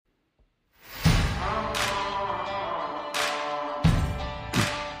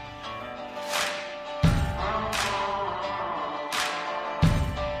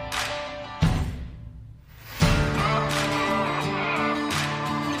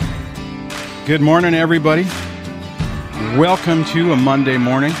Good morning, everybody. Welcome to a Monday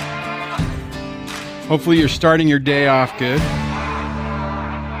morning. Hopefully you're starting your day off good.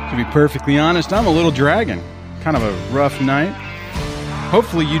 To be perfectly honest, I'm a little dragging. Kind of a rough night.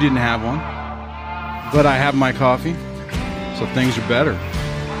 Hopefully you didn't have one. But I have my coffee, so things are better.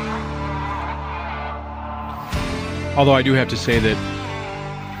 Although I do have to say that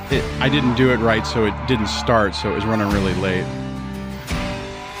I didn't do it right, so it didn't start, so it was running really late.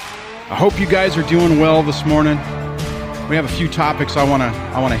 I hope you guys are doing well this morning. We have a few topics I want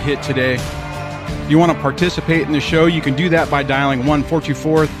to hit today. If you want to participate in the show, you can do that by dialing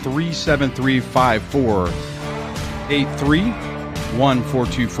 1-424-373-5483,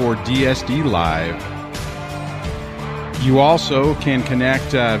 1-424-DSD Live. You also can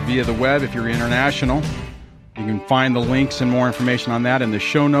connect via the web if you're international. You can find the links and more information on that in the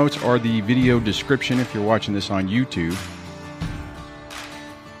show notes or the video description if you're watching this on YouTube.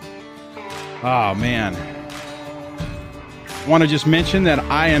 Oh, man. I want to just mention that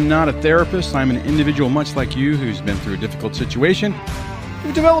I am not a therapist. I'm an individual much like you who's been through a difficult situation.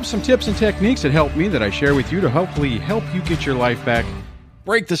 We've developed some tips and techniques that help me that I share with you to hopefully help you get your life back,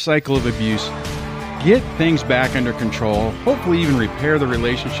 break the cycle of abuse, get things back under control, hopefully even repair the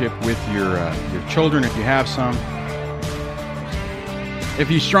relationship with your children if you have some. If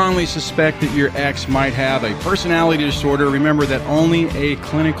you strongly suspect that your ex might have a personality disorder, remember that only a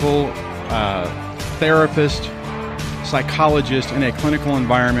clinical therapist, psychologist in a clinical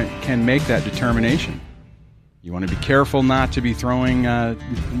environment can make that determination. You want to be careful not to be throwing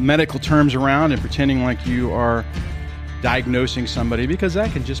medical terms around and pretending like you are diagnosing somebody, because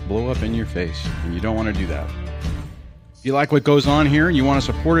that can just blow up in your face, and you don't want to do that. If you like what goes on here and you want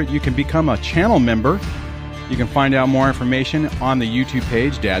to support it, you can become a channel member. You can find out more information on the YouTube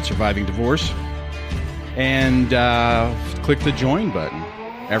page, Dad Surviving Divorce, and click the join button.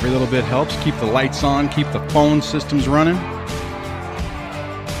 Every little bit helps. Keep the lights on, keep the phone systems running,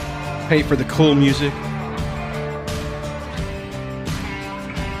 pay for the cool music.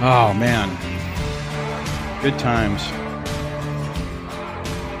 Oh, man. Good times.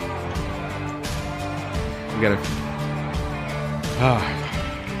 We got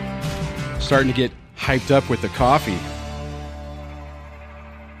to... starting to get hyped up with the coffee.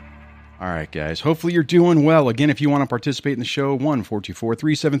 All right, guys. Hopefully you're doing well. Again, if you want to participate in the show,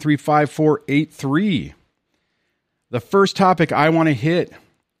 1-424-373-5483. The first topic I want to hit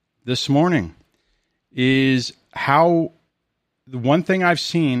this morning is how the one thing I've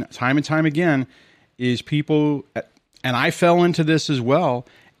seen time and time again is people, and I fell into this as well,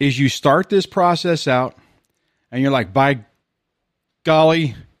 is you start this process out and you're like, by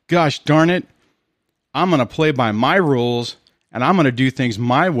golly, gosh darn it, I'm going to play by my rules and I'm going to do things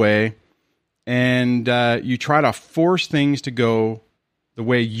my way. And you try to force things to go the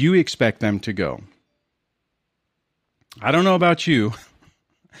way you expect them to go. I don't know about you,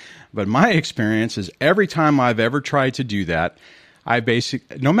 but my experience is every time I've ever tried to do that,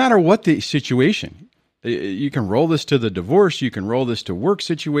 no matter what the situation, you can roll this to the divorce, you can roll this to work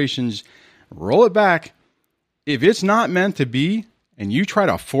situations, roll it back. If it's not meant to be and you try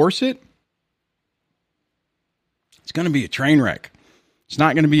to force it, it's going to be a train wreck. It's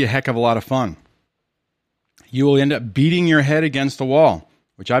not going to be a heck of a lot of fun. You will end up beating your head against the wall,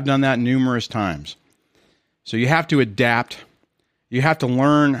 which I've done that numerous times. So you have to adapt. You have to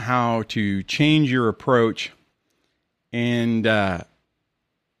learn how to change your approach and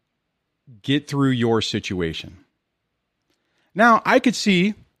get through your situation. Now, I could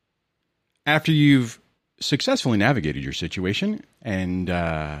see after you've successfully navigated your situation and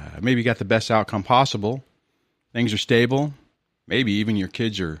maybe got the best outcome possible, things are stable, maybe even your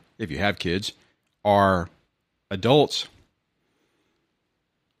kids are, if you have kids, are adults,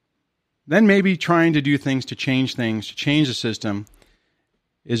 then maybe trying to do things, to change the system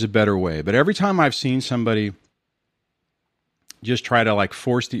is a better way. But every time I've seen somebody just try to like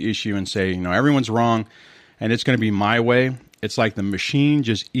force the issue and say, everyone's wrong and it's going to be my way, it's like the machine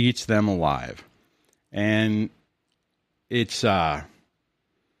just eats them alive. And it's, it's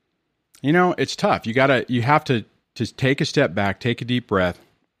tough. You have to take a step back, take a deep breath,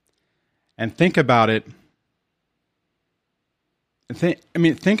 and think about it.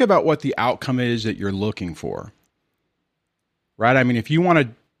 Think about what the outcome is that you're looking for, right? I mean, if you want to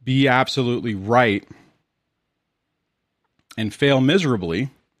be absolutely right and fail miserably,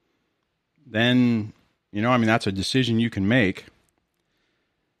 then, that's a decision you can make.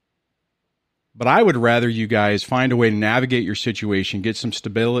 But I would rather you guys find a way to navigate your situation, get some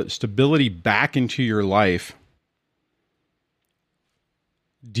stability back into your life,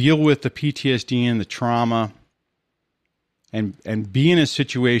 deal with the PTSD and the trauma, and be in a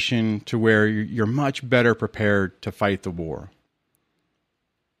situation to where you're much better prepared to fight the war.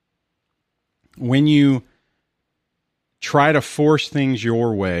 When you try to force things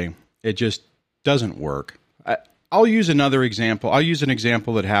your way, it just doesn't work. I'll use another example. I'll use an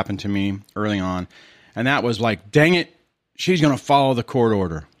example that happened to me early on, and that was like, dang it, she's going to follow the court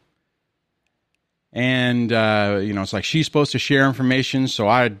order. And, it's like she's supposed to share information, so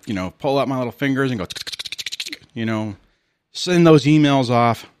I'd, pull out my little fingers and go, send those emails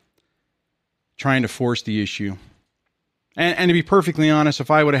off, trying to force the issue. And to be perfectly honest,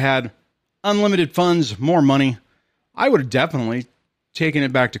 if I would have had unlimited funds, more money, I would have definitely taken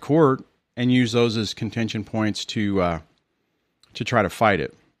it back to court and used those as contention points to try to fight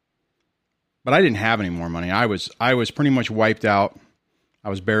it. But I didn't have any more money. I was pretty much wiped out. I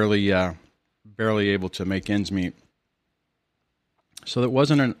was barely able to make ends meet. So it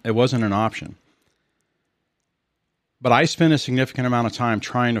wasn't an option. But I spent a significant amount of time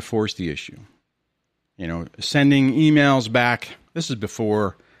trying to force the issue. Sending emails back. This is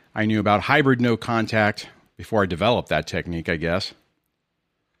before I knew about hybrid no contact, before I developed that technique, I guess.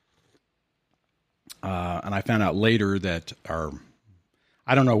 And I found out later that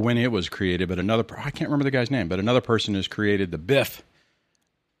I don't know when it was created, but I can't remember the guy's name, but another person has created the BIF.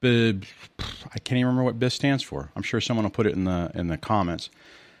 I can't even remember what BIF stands for. I'm sure someone will put it in the comments.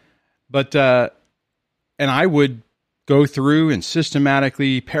 But, and I would go through and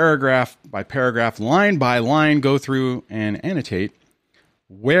systematically, paragraph by paragraph, line by line, go through and annotate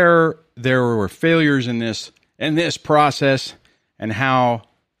where there were failures in this process and how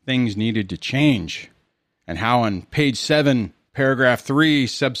things needed to change, and how on page 7, paragraph 3,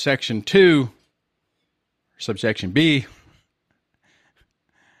 subsection 2, subsection B,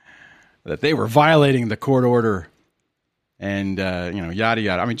 that they were violating the court order, and yada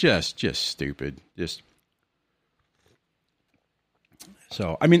yada. I mean, just stupid.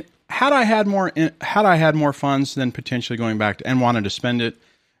 So I mean, had I had more funds than potentially going back to, and wanted to spend it,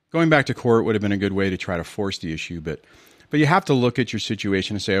 going back to court would have been a good way to try to force the issue. But you have to look at your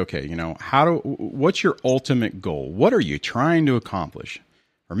situation and say, okay, what's your ultimate goal? What are you trying to accomplish?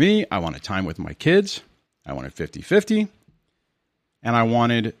 For me, I wanted time with my kids. I wanted 50-50. And I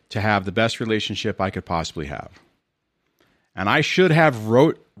wanted to have the best relationship I could possibly have. And I should have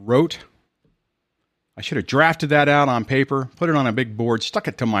I should have drafted that out on paper, put it on a big board, stuck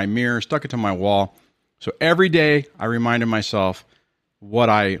it to my mirror, stuck it to my wall. So every day I reminded myself what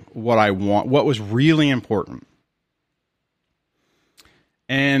I want, what was really important.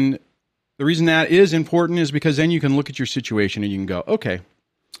 And the reason that is important is because then you can look at your situation and you can go, okay,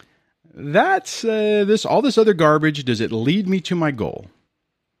 that's all this other garbage. Does it lead me to my goal?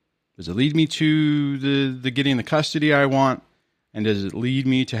 Does it lead me to the getting the custody I want? And does it lead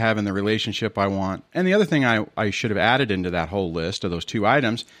me to having the relationship I want? And the other thing I should have added into that whole list of those 2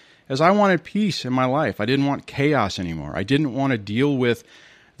 items is I wanted peace in my life. I didn't want chaos anymore. I didn't want to deal with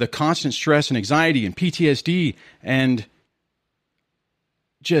the constant stress and anxiety and PTSD and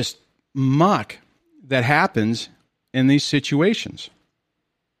just muck that happens in these situations.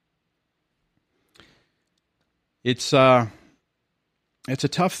 It's a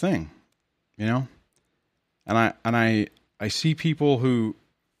tough thing, and I see people who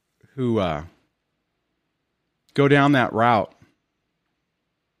go down that route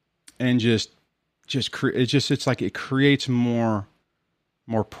and it's like it creates more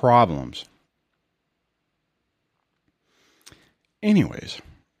problems. Anyways,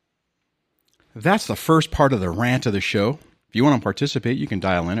 that's the first part of the rant of the show. If you want to participate, you can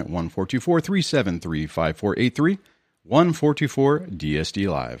dial in at 1-424-373-5483, 1-424-DSD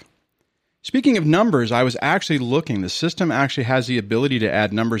Live. Speaking of numbers, I was actually looking. The system actually has the ability to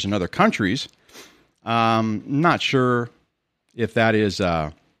add numbers in other countries. Not sure if that is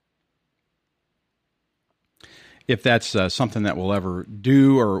something that we'll ever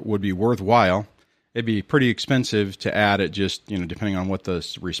do or would be worthwhile. It'd be pretty expensive to add it, just depending on what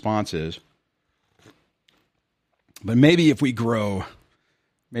the response is. But maybe if we grow,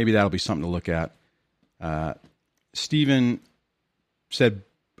 maybe that'll be something to look at. Stephen said,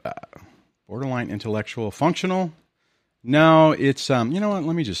 borderline intellectual functional. No, it's, you know what?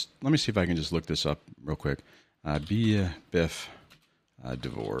 Let me see if I can just look this up real quick. BIF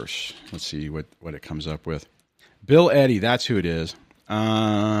divorce. Let's see what it comes up with. Bill Eddy, that's who it is.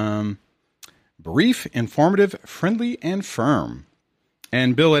 Brief, informative, friendly, and firm.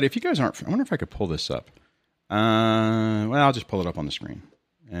 And Bill Eddy, if you guys aren't, I wonder if I could pull this up. Well, I'll just pull it up on the screen.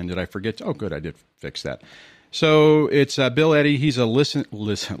 And did I forget? Oh, good. I did fix that. So it's Bill Eddy. He's a listened.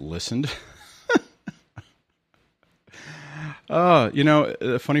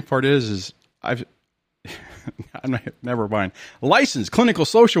 The funny part is I've never mind. Licensed clinical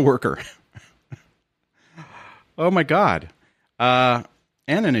social worker. Oh my God. And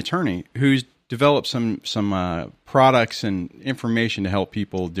an attorney who's developed some products and information to help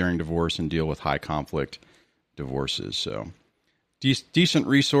people during divorce and deal with high conflict divorces. So decent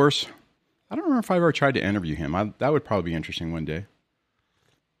resource. I don't remember if I ever tried to interview him. That would probably be interesting one day.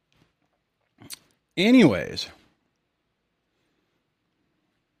 Anyways.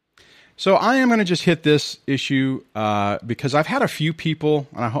 So I am going to just hit this issue because I've had a few people,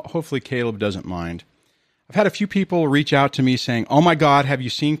 and hopefully Caleb doesn't mind. I've had a few people reach out to me saying, "Oh my God, have you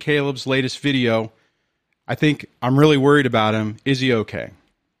seen Caleb's latest video? I think I'm really worried about him. Is he okay?"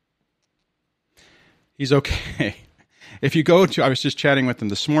 He's okay. If you go to, I was just chatting with him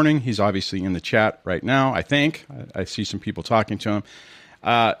this morning. He's obviously in the chat right now, I think. I see some people talking to him.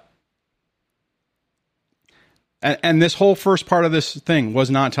 And this whole first part of this thing was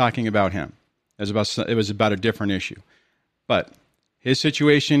not talking about him. It was about a different issue. But his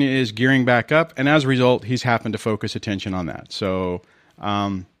situation is gearing back up, and as a result, he's happened to focus attention on that. So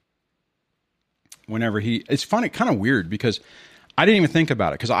it's funny, kind of weird, because I didn't even think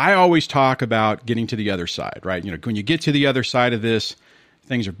about it, because I always talk about getting to the other side, right? You know, when you get to the other side of this,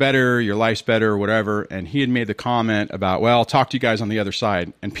 things are better, your life's better, or whatever. And he had made the comment about, well, I'll talk to you guys on the other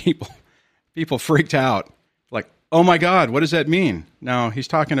side. And people freaked out. Like, oh my God, what does that mean? No, he's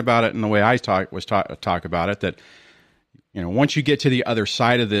talking about it in the way I talk about it, that, you know, once you get to the other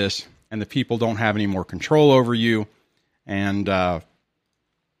side of this and the people don't have any more control over you, and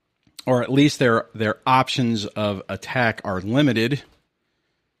or at least their options of attack are limited,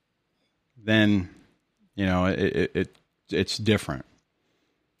 then, you know, it's different.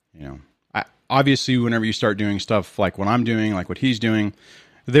 You know, obviously, whenever you start doing stuff like what I'm doing, like what he's doing,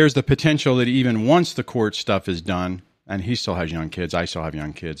 there's the potential that even once the court stuff is done, and he still has young kids, I still have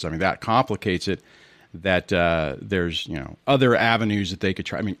young kids, I mean, that complicates it, that there's, you know, other avenues that they could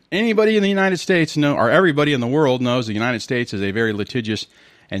try. I mean, anybody in the United States or everybody in the world knows the United States is a very litigious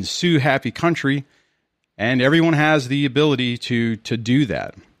and sue-happy country, and everyone has the ability to do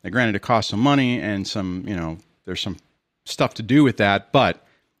that. Now, granted, it costs some money and some, you know, there's some stuff to do with that, but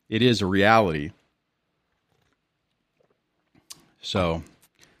it is a reality. So,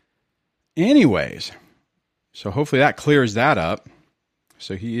 anyways, so hopefully that clears that up.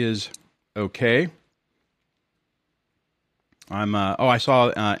 So he is okay. I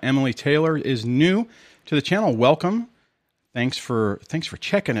saw Emily Taylor is new to the channel. Welcome. Thanks for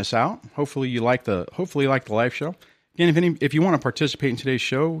checking us out. Hopefully you like the live show. Again, if you want to participate in today's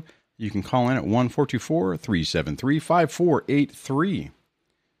show, you can call in at 1-424-373-5483.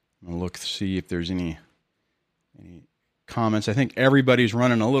 I'll look to see if there's any comments. I think everybody's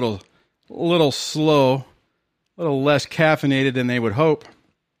running a little slow, a little less caffeinated than they would hope.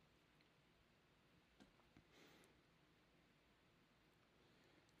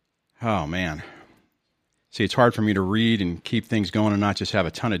 Oh man. See, it's hard for me to read and keep things going and not just have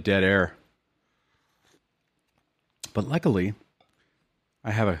a ton of dead air. But luckily, I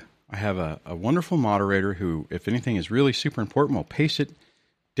have a wonderful moderator who, if anything is really super important, will paste it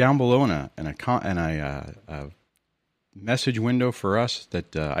down below in a message window for us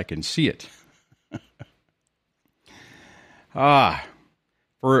that I can see it.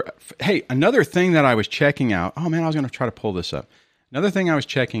 Hey, another thing that I was checking out. Oh man, I was going to try to pull this up. Another thing I was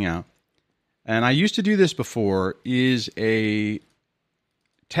checking out, and I used to do this before, is a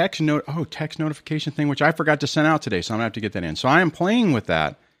text notification thing, which I forgot to send out today, so I'm going to have to get that in. So I am playing with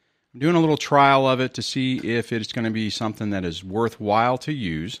that. I'm doing a little trial of it to see if it's going to be something that is worthwhile to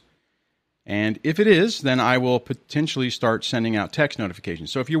use. And if it is, then I will potentially start sending out text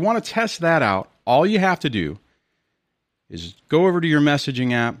notifications. So if you want to test that out, all you have to do is go over to your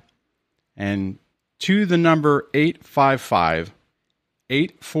messaging app and to the number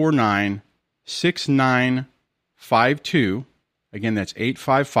 855-849-6952. Again, that's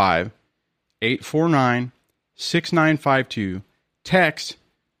 855-849-6952. Text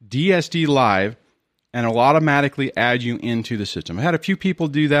DSD Live, and it'll automatically add you into the system. I had a few people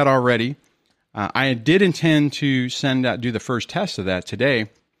do that already. I did intend to do the first test of that today,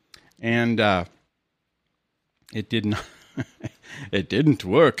 and it didn't. It didn't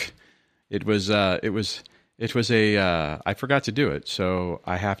work. It was I forgot to do it, so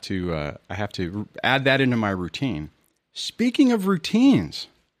I have to add that into my routine. Speaking of routines,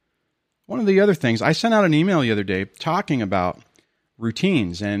 one of the other things, I sent out an email the other day talking about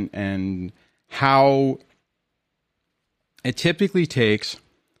routines and how it typically takes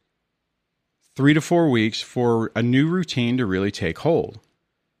 3 to 4 weeks for a new routine to really take hold.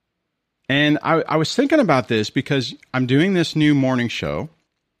 And I was thinking about this because I'm doing this new morning show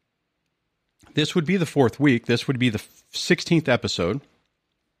This would be the 4th week. This would be the 16th episode.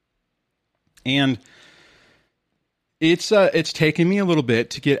 And it's taken me a little bit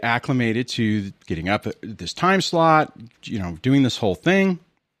to get acclimated to getting up at this time slot, doing this whole thing.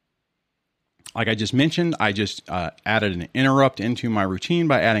 Like I just mentioned, I just added an interrupt into my routine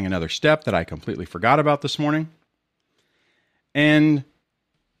by adding another step that I completely forgot about this morning. And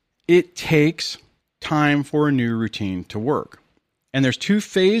it takes time for a new routine to work. And there's 2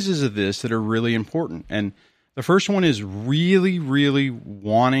 phases of this that are really important. And the first one is really, really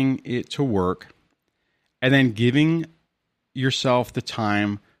wanting it to work, and then giving yourself the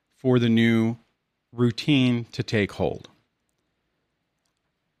time for the new routine to take hold.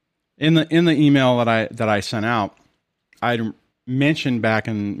 In the email that I sent out, I mentioned back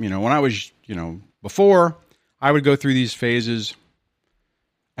in, when I was, before, I would go through these phases.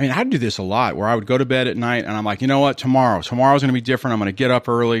 I mean, I'd do this a lot where I would go to bed at night and I'm like, you know what, tomorrow's going to be different. I'm going to get up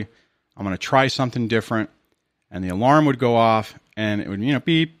early. I'm going to try something different. And the alarm would go off and it would,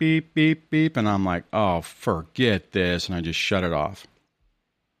 beep, beep, beep, beep. And I'm like, oh, forget this. And I just shut it off.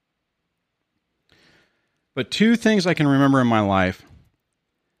 But 2 things I can remember in my life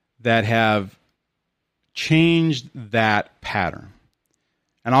that have changed that pattern.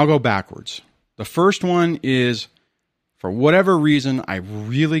 And I'll go backwards. The first one is, for whatever reason, I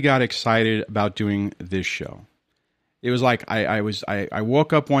really got excited about doing this show. It was like I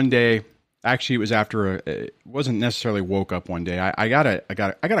woke up one day. Actually, it was it wasn't necessarily woke up one day. I got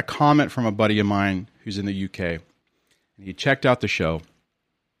a comment from a buddy of mine who's in the UK, and he checked out the show,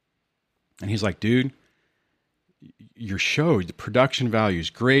 and he's like, "Dude, your show, the production value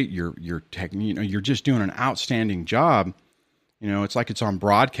is great. You're you're just doing an outstanding job. It's like it's on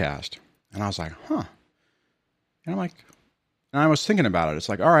broadcast." And I was like, "Huh." And I'm like, and I was thinking about it. It's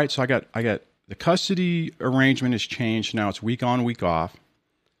like, all right, so I got the custody arrangement has changed. Now it's week on, week off.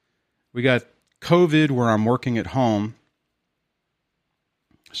 We got COVID where I'm working at home.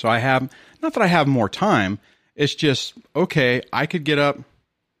 So I have, not that I have more time. It's just, okay, I could get up,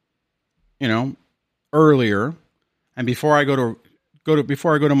 earlier. And before I go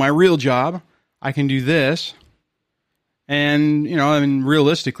to my real job, I can do this. And,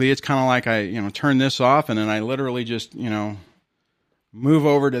 realistically, it's kind of like I, turn this off and then I literally just, move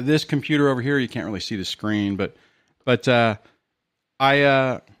over to this computer over here. You can't really see the screen, but it's like,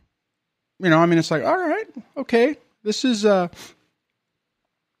 all right, okay, this is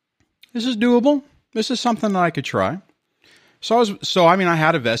doable. This is something that I could try. I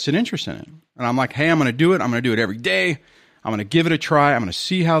had a vested interest in it. And I'm like, hey, I'm going to do it. I'm going to do it every day. I'm going to give it a try. I'm going to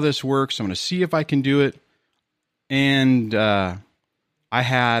see how this works. I'm going to see if I can do it. And I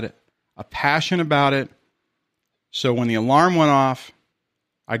had a passion about it. So when the alarm went off,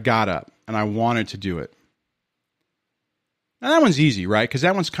 I got up and I wanted to do it. Now that one's easy, right? Because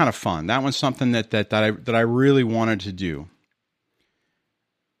that one's kind of fun. That one's something that I really wanted to do.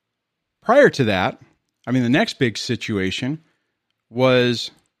 Prior to that, the next big situation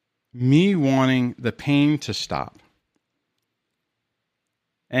was me wanting the pain to stop.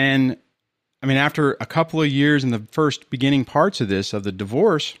 And after a couple of years in the first beginning parts of the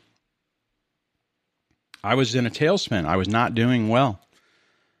divorce, I was in a tailspin. I was not doing well.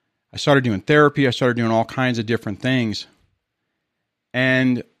 I started doing therapy. I started doing all kinds of different things.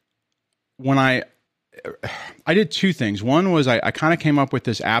 And when I did 2 things. One was I kind of came up with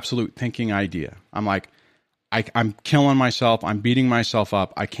this absolute thinking idea. I'm like, I'm killing myself. I'm beating myself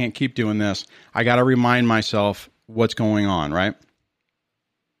up. I can't keep doing this. I got to remind myself what's going on, right?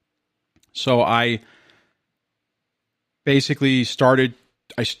 So I basically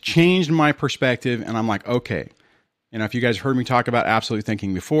I changed my perspective and I'm like, okay, if you guys heard me talk about absolute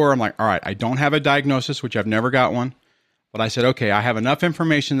thinking before, I'm like, all right, I don't have a diagnosis, which I've never got one. But I said, okay, I have enough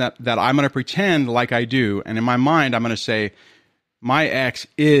information that I'm going to pretend like I do. And in my mind, I'm going to say, my ex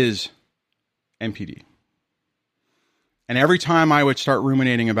is NPD. And every time I would start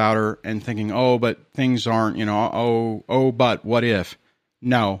ruminating about her and thinking, oh, but things aren't, but what if?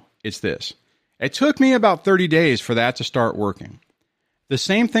 No, it's this. It took me about 30 days for that to start working. The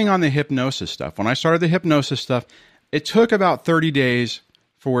same thing on the hypnosis stuff. When I started the hypnosis stuff, it took about 30 days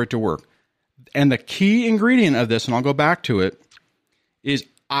for it to work. And the key ingredient of this, and I'll go back to it, is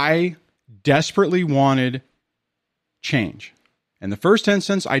I desperately wanted change. In the first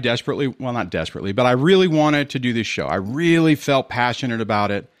instance, not desperately, but I really wanted to do this show. I really felt passionate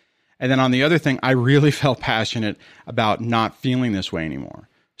about it. And then on the other thing, I really felt passionate about not feeling this way anymore.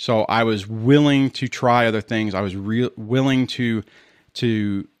 So I was willing to try other things. I was willing to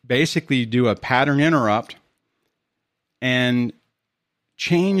basically do a pattern interrupt and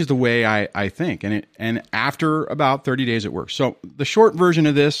change the way I think. And after about 30 days, it works. So the short version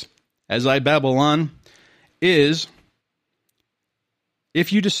of this, as I babble on, is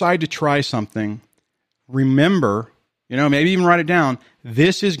if you decide to try something, remember, maybe even write it down.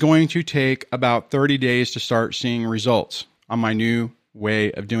 This is going to take about 30 days to start seeing results on my new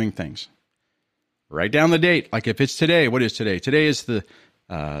way of doing things. Write down the date. Like if it's today, what is today? Today is the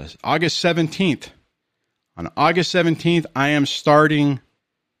August 17th. On August 17th, I am starting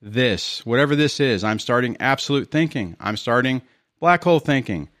this, whatever this is. I'm starting absolute thinking. I'm starting black hole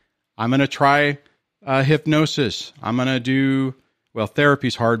thinking. I'm going to try hypnosis. I'm going to do,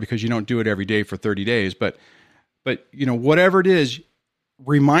 therapy's hard because you don't do it every day for 30 days. But whatever it is,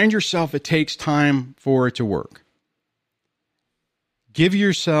 remind yourself it takes time for it to work. Give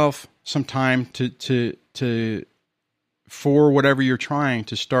yourself some time for whatever you're trying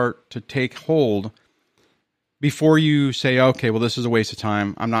to start to take hold before you say, okay, well, this is a waste of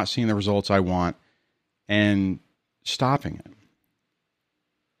time. I'm not seeing the results I want, and stopping it.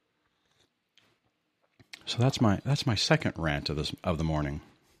 So that's my second rant of the morning.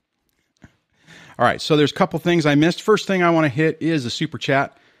 All right, so there's a couple things I missed. First thing I want to hit is the super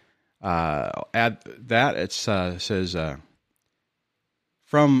chat. I'll add that. It says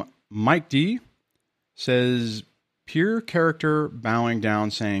from Mike D. Says pure character bowing down,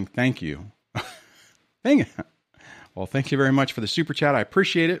 saying thank you. Well, thank you very much for the super chat. I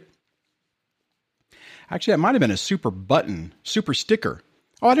appreciate it. Actually, that might have been a super sticker.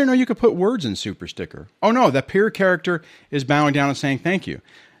 Oh, I didn't know you could put words in super sticker. Oh no, that pure character is bowing down and saying thank you.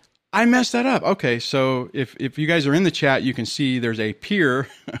 I messed that up. Okay, so if you guys are in the chat, you can see there's a pair,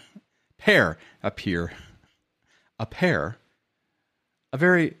 a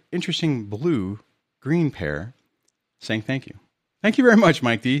very interesting blue-green pair saying thank you. Thank you very much,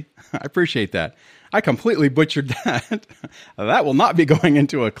 Mike D. I appreciate that. I completely butchered that. That will not be going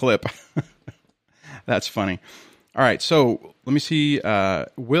into a clip. That's funny. All right, so let me see.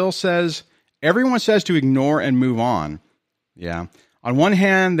 Will says, everyone says to ignore and move on. Yeah. On one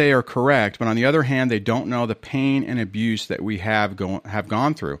hand, they are correct, but on the other hand, they don't know the pain and abuse that we have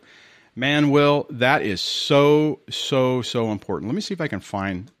gone through. Man, Will, that is so important. Let me see if I can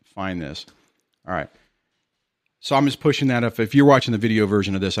find this. All right. So I'm just pushing that up. If you're watching the video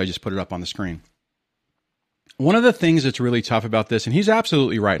version of this, I just put it up on the screen. One of the things that's really tough about this, and he's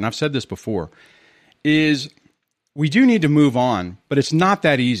absolutely right, and I've said this before, is we do need to move on, but it's not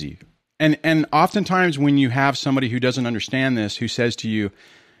that easy. And oftentimes when you have somebody who doesn't understand this, who says to you,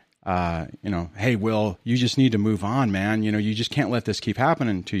 hey, Will, you just need to move on, man. You just can't let this keep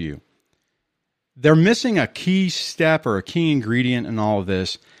happening to you. They're missing a key step or a key ingredient in all of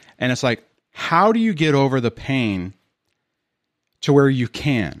this. And it's like, how do you get over the pain to where you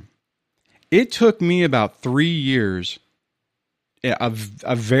can? It took me about 3 years of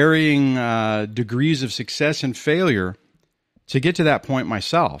varying degrees of success and failure to get to that point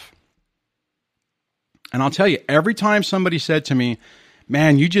myself. And I'll tell you, every time somebody said to me,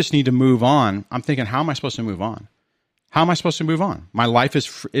 man, you just need to move on, I'm thinking, how am I supposed to move on? How am I supposed to move on? My life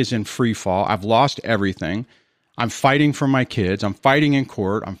is in free fall. I've lost everything. I'm fighting for my kids. I'm fighting in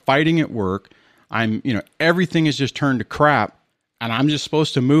court. I'm fighting at work. Everything is just turned to crap, and I'm just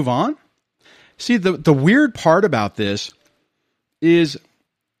supposed to move on? See, the weird part about this is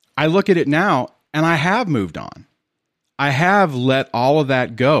I look at it now, and I have moved on. I have let all of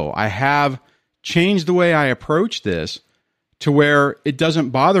that go. I have changed the way I approach this to where it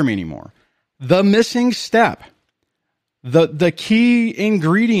doesn't bother me anymore. The missing step, the key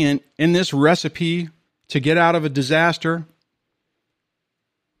ingredient in this recipe to get out of a disaster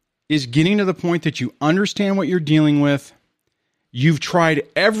is getting to the point that you understand what you're dealing with. You've tried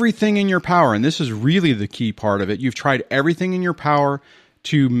everything in your power, and this is really the key part of it. You've tried everything in your power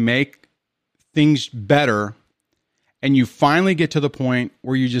to make things better, and you finally get to the point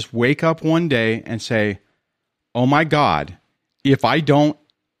where you just wake up one day and say, oh my God, if I don't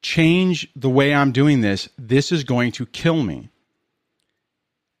change the way I'm doing this, this is going to kill me.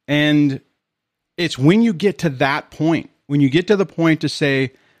 And it's when you get to that point, when you get to the point to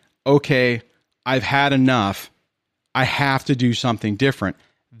say, okay, I've had enough, I have to do something different.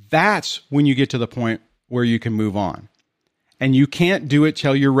 That's when you get to the point where you can move on. And you can't do it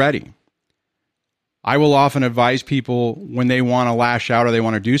till you're ready. I will often advise people when they want to lash out or they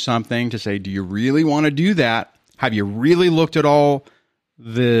want to do something to say, do you really want to do that? Have you really looked at all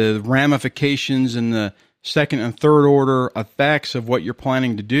the ramifications and the second and third order effects of what you're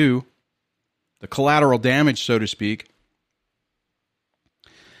planning to do? The collateral damage, so to speak,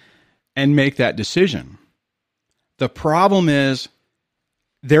 and make that decision. The problem is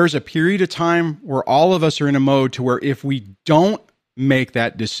there's a period of time where all of us are in a mode to where if we don't make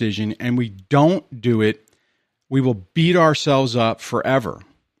that decision and we don't do it, we will beat ourselves up forever.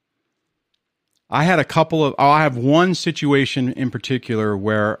 I had I have one situation in particular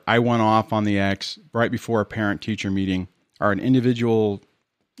where I went off on the ex right before a parent-teacher meeting, or an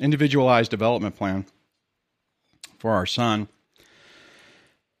individualized development plan for our son.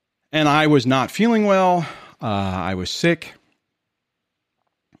 And I was not feeling well. I was sick.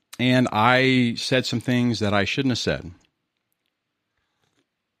 And I said some things that I shouldn't have said.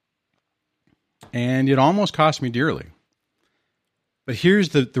 And it almost cost me dearly. But here's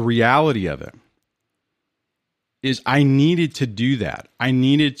the reality of it. Is I needed to do that. I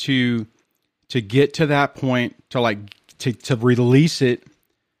needed to get to that point, to release it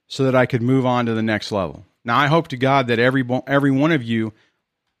so that I could move on to the next level. Now, I hope to God that every one of you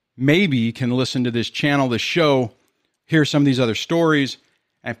maybe can listen to this channel, this show, hear some of these other stories,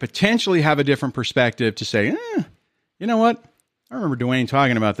 and potentially have a different perspective to say, you know what? I remember Dwayne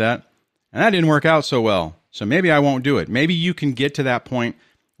talking about that, and that didn't work out so well. So maybe I won't do it. Maybe you can get to that point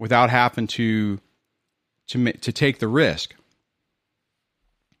without having to take the risk.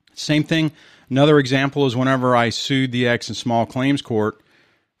 Same thing. Another example is whenever I sued the ex in small claims court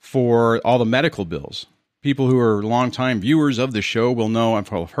for all the medical bills. People who are longtime viewers of the show will know, I've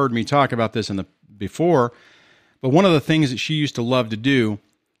heard me talk about this before, but one of the things that she used to love to do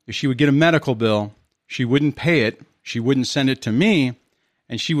is she would get a medical bill, she wouldn't pay it, she wouldn't send it to me,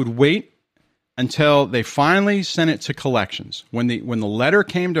 and she would wait until they finally sent it to collections. When the letter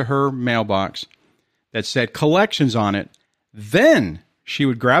came to her mailbox that said collections on it, then she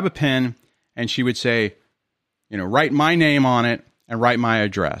would grab a pen and she would say, write my name on it and write my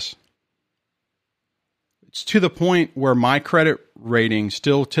address. It's to the point where my credit rating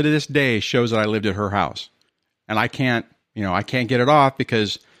still to this day shows that I lived at her house. And I can't get it off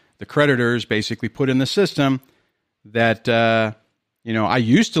because the creditors basically put in the system that, I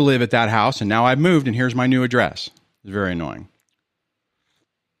used to live at that house and now I've moved and here's my new address. It's very annoying.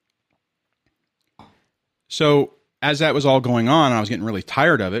 So as that was all going on, I was getting really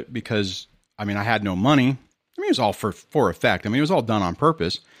tired of it because, I had no money. It was all for effect. It was all done on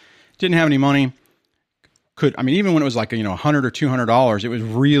purpose. Didn't have any money. Even when it was like, $100 or $200, it was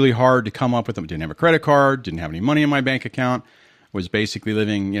really hard to come up with them. Didn't have a credit card, didn't have any money in my bank account, was basically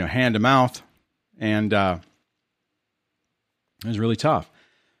living, hand to mouth. And it was really tough.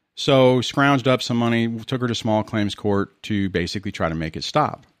 So scrounged up some money, took her to small claims court to basically try to make it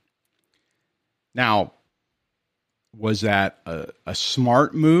stop. Now, was that a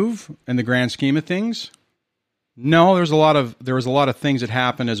smart move in the grand scheme of things? No, there was a lot of things that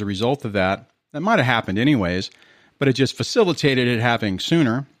happened as a result of that. That might have happened anyways, but it just facilitated it happening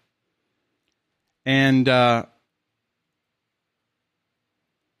sooner. And but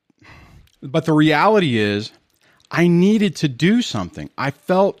the reality is, I needed to do something. I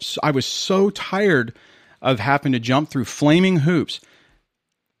was so tired of having to jump through flaming hoops,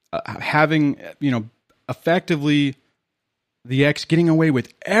 having effectively the ex getting away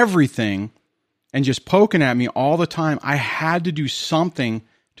with everything and just poking at me all the time. I had to do something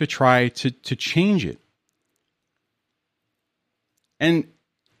to try to change it. And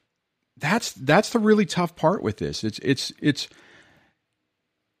that's the really tough part with this. It's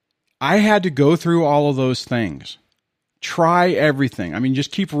I had to go through all of those things. Try everything.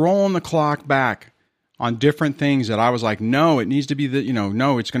 Just keep rolling the clock back on different things that I was like, no, it needs to be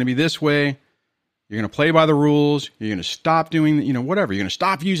no, it's going to be this way. You're going to play by the rules. You're going to stop doing, whatever. You're going to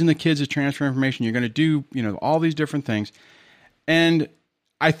stop using the kids to transfer information. You're going to do, all these different things. And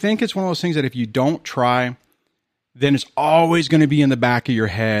I think it's one of those things that if you don't try, then it's always going to be in the back of your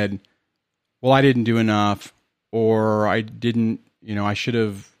head. Well, I didn't do enough, or I didn't, I should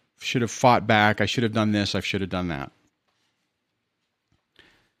have fought back. I should have done this. I should have done that.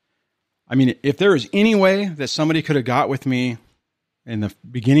 If there was any way that somebody could have got with me in the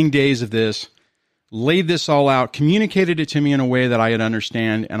beginning days of this, laid this all out, communicated it to me in a way that I would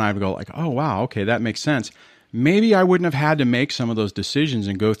understand, and I would go like, oh, wow, okay, that makes sense. Maybe I wouldn't have had to make some of those decisions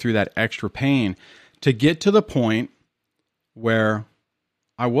and go through that extra pain to get to the point where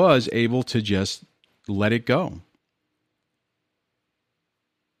I was able to just let it go.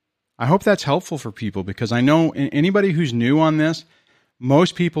 I hope that's helpful for people, because I know anybody who's new on this,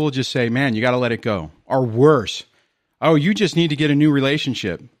 most people just say, man, you got to let it go. Or worse, oh, you just need to get a new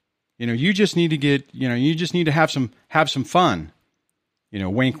relationship. You just need to get, you just need to have some fun.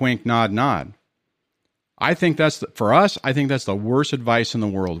 Wink, wink, nod, nod. I think for us, I think that's the worst advice in the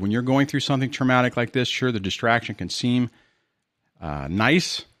world. When you're going through something traumatic like this, sure, the distraction can seem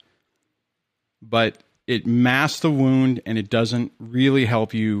nice, but it masks the wound and it doesn't really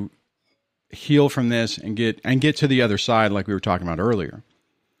help you heal from this and get to the other side, like we were talking about earlier.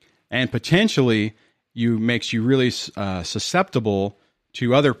 And potentially makes you really susceptible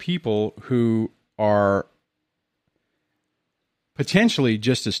to other people who are potentially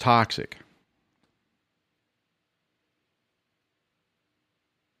just as toxic.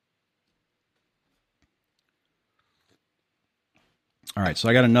 All right, so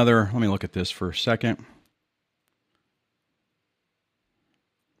I got another. Let me look at this for a second.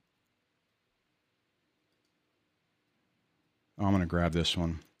 Oh, I'm going to grab this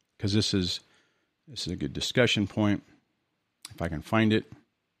one because this is a good discussion point. If I can find it.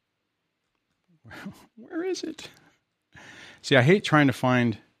 Where is it? See, I hate trying to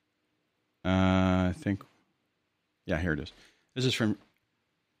find, I think, yeah, here it is. This is from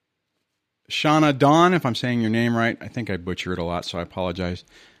Shauna Dawn, if I'm saying your name right. I think I butcher it a lot, so I apologize.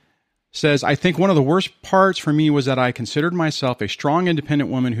 Says, I think one of the worst parts for me was that I considered myself a strong, independent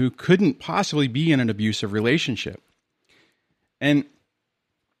woman who couldn't possibly be in an abusive relationship. And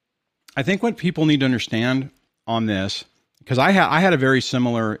I think what people need to understand on this, because I had a very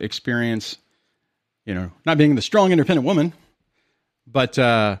similar experience, you know, not being the strong, independent woman, but,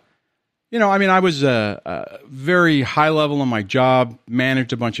 you know, I mean, I was very high level in my job,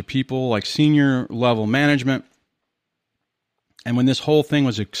 managed a bunch of people, like senior level management. And when this whole thing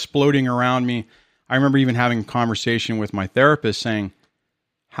was exploding around me, I remember even having a conversation with my therapist saying,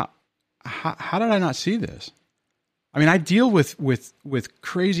 how did I not see this? I mean, I deal with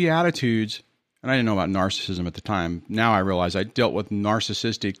crazy attitudes, and I didn't know about narcissism at the time. Now I realize I dealt with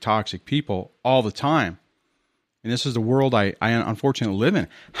narcissistic, toxic people all the time. And this is the world I unfortunately live in.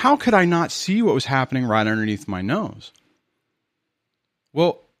 How could I not see what was happening right underneath my nose?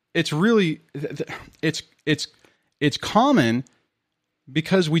 Well, it's really, it's common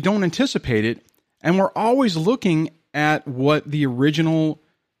because we don't anticipate it, and we're always looking at what the original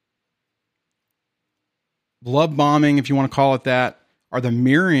love bombing, if you want to call it that, or the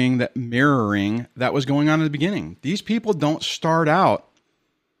mirroring that was going on in the beginning. These people don't start out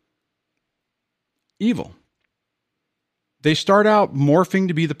evil. They start out morphing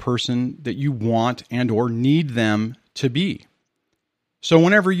to be the person that you want and or need them to be. So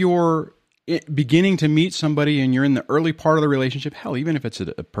whenever you're beginning to meet somebody and you're in the early part of the relationship, hell, even if it's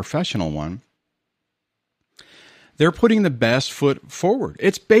a professional one, they're putting the best foot forward.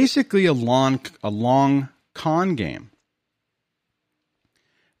 It's basically a long con game.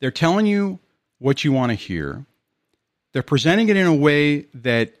 They're telling you what you want to hear. They're presenting it in a way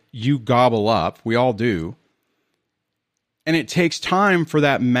that you gobble up. We all do. And it takes time for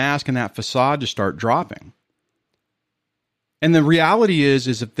that mask and that facade to start dropping. And the reality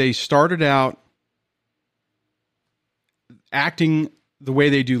is if they started out acting the way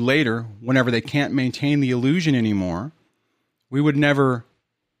they do later, whenever they can't maintain the illusion anymore, we would never,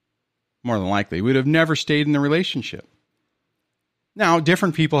 more than likely, we would have never stayed in the relationship. Now,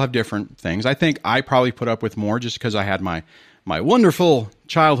 different people have different things. I think I probably put up with more just because I had my wonderful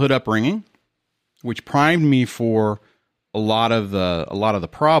childhood upbringing, which primed me for a lot of the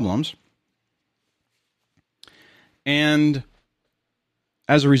problems. And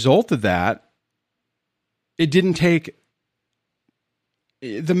as a result of that, it didn't take,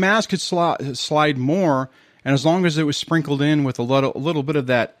 the mask could slide more, and as long as it was sprinkled in with a little bit of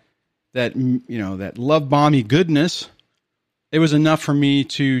that love bomby goodness, it was enough for me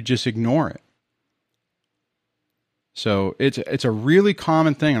to just ignore it. So it's a really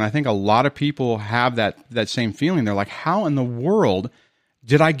common thing, and I think a lot of people have that same feeling. They're like, how in the world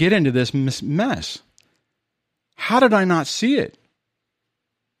did I get into this mess? How did I not see it?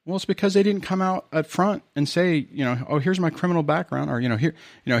 Well, it's because they didn't come out up front and say, oh, here's my criminal background, or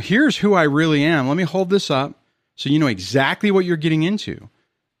here's who I really am. Let me hold this up so you know exactly what you're getting into.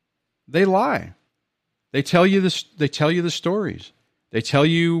 They lie. They tell you this. They tell you the stories. They tell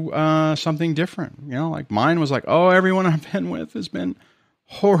you something different. Like mine was like, oh, everyone I've been with has been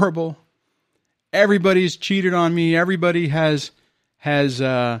horrible. Everybody's cheated on me. Everybody has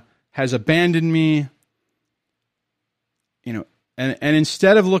abandoned me. And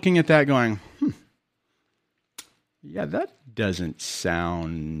instead of looking at that going, yeah, that doesn't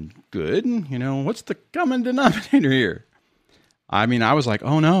sound good. What's the common denominator here? I mean, I was like,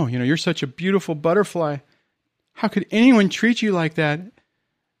 oh no, you're such a beautiful butterfly. How could anyone treat you like that?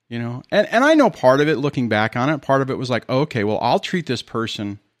 And I know part of it, looking back on it, part of it was like, okay, well, I'll treat this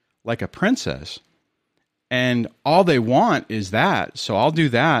person like a princess. And all they want is that. So I'll do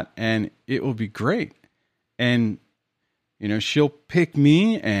that and it will be great. And, she'll pick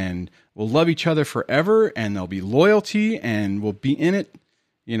me and we'll love each other forever and there'll be loyalty and we'll be in it.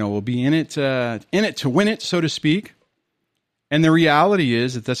 We'll be in it to win it, so to speak. And the reality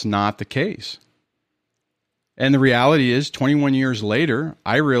is that that's not the case. And the reality is 21 years later,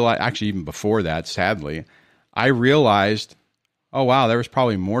 I realized, actually even before that, sadly, I realized, oh wow, there was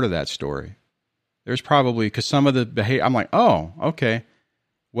probably more to that story. There's probably, because some of the behavior, I'm like, oh, okay.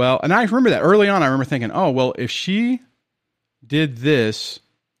 Well, and I remember that early on, I remember thinking, oh, well, if she did this,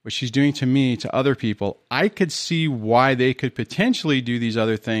 what she's doing to me, to other people, I could see why they could potentially do these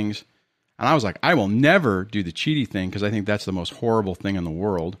other things. And I was like, I will never do the cheaty thing because I think that's the most horrible thing in the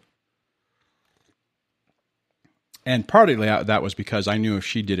world. And partly that was because I knew if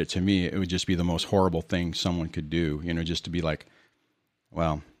she did it to me, it would just be the most horrible thing someone could do, just to be like,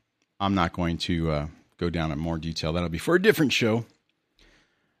 well, I'm not going to go down in more detail. That'll be for a different show.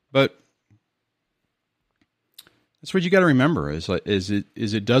 But that's what you got to remember is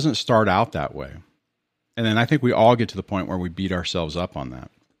it doesn't start out that way. And then I think we all get to the point where we beat ourselves up on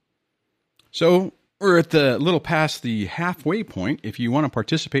that. So we're at the little past the halfway point. If you want to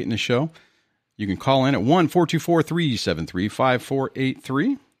participate in the show, you can call in at 1-424-373-5483.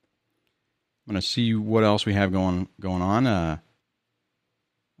 I'm going to see what else we have going on.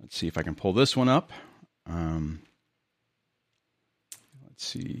 Let's see if I can pull this one up. Let's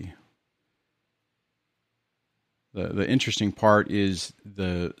see. The interesting part is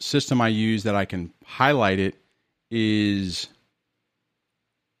the system I use that I can highlight it is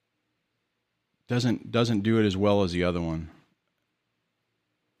doesn't do it as well as the other one.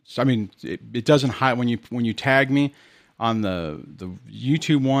 So, I mean, it doesn't hide when you tag me on the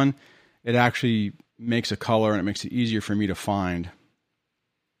YouTube one. It actually makes a color and it makes it easier for me to find.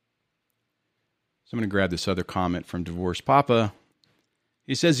 So I'm going to grab this other comment from Divorced Papa.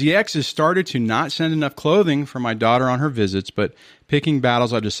 He says, the ex has started to not send enough clothing for my daughter on her visits, but picking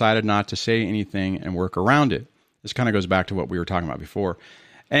battles, I've decided not to say anything and work around it. This kind of goes back to what we were talking about before.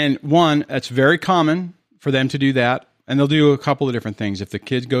 And one, it's very common for them to do that. And they'll do a couple of different things. If the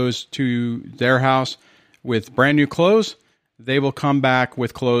kid goes to their house with brand new clothes, they will come back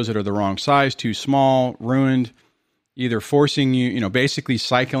with clothes that are the wrong size, too small, ruined, either forcing you, basically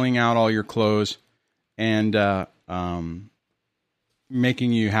cycling out all your clothes and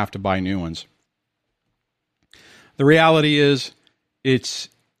making you have to buy new ones. The reality is,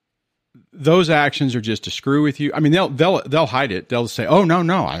 those actions are just to screw with you. I mean, they'll hide it. They'll say, "Oh no,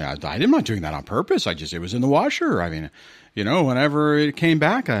 I'm not doing that on purpose. it was in the washer." I mean, whenever it came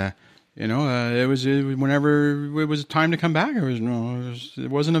back, it was whenever it was time to come back, it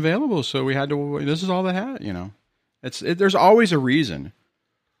wasn't available, so we had to. This is all they had. There's always a reason.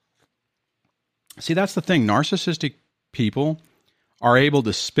 See, that's the thing. Narcissistic people are able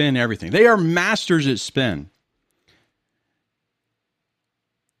to spin everything. They are masters at spin.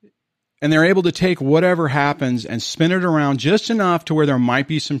 And they're able to take whatever happens and spin it around just enough to where there might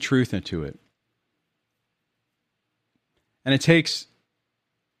be some truth into it. And it takes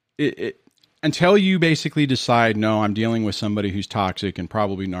it until you basically decide, no, I'm dealing with somebody who's toxic and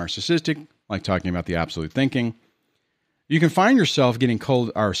probably narcissistic, like talking about the absolute thinking. You can find yourself getting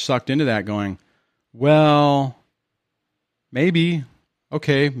cold or sucked into that going, well, maybe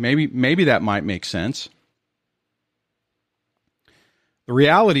that might make sense. The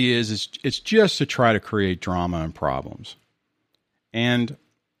reality is it's just to try to create drama and problems. And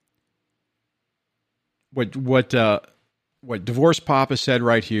what Divorce Papa said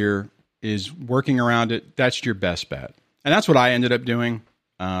right here is working around it. That's your best bet. And that's what I ended up doing.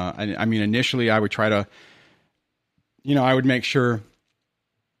 I mean, initially I would try to, I would make sure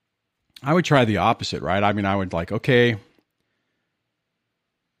I would try the opposite, right? I mean, I would like, okay,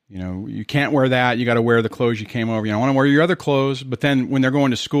 you can't wear that. You got to wear the clothes you came over. You don't want to wear your other clothes. But then when they're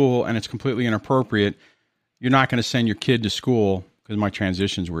going to school and it's completely inappropriate, you're not going to send your kid to school, because my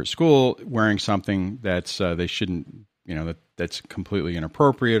transitions were at school, wearing something that's they shouldn't, that's completely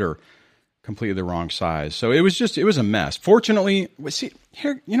inappropriate or completely the wrong size. So it was a mess. Fortunately, see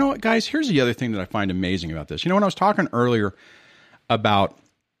here, what, guys, here's the other thing that I find amazing about this. When I was talking earlier about,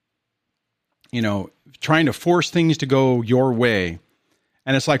 trying to force things to go your way.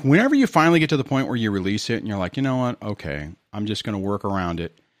 And it's like, whenever you finally get to the point where you release it and you're like, you know what? Okay, I'm just going to work around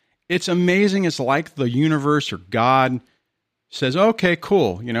it. It's amazing. It's like the universe or God says, okay,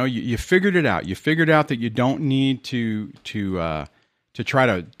 cool. You figured it out. You figured out that you don't need to try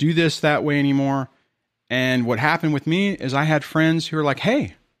to do this that way anymore. And what happened with me is I had friends who were like,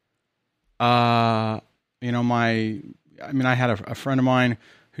 hey, I had a friend of mine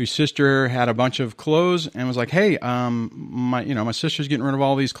whose sister had a bunch of clothes and was like, hey, my sister's getting rid of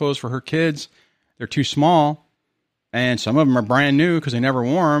all these clothes for her kids. They're too small. And some of them are brand new because they never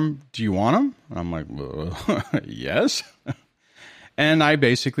wore them. Do you want them? And I'm like, yes. And I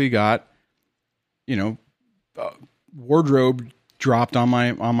basically got, wardrobe dropped on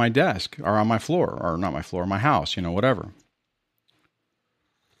my desk or on my floor, or not my floor, my house, whatever.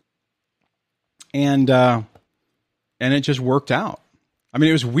 And it just worked out. I mean,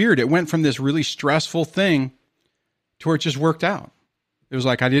 it was weird. It went from this really stressful thing to where it just worked out. It was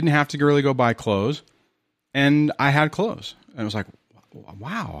like I didn't have to really go buy clothes, and I had clothes. And it was like,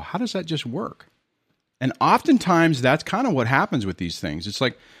 wow, how does that just work? And oftentimes that's kind of what happens with these things. It's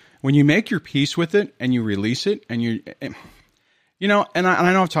like when you make your peace with it and you release it, and you know, and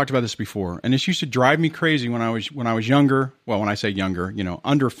I know I've talked about this before, and this used to drive me crazy when I was younger. Well, when I say younger, you know,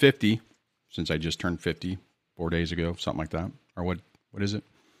 under 50, since I just turned 50 4 days ago, something like that. Or what is it?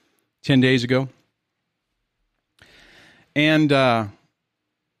 10 days ago. And,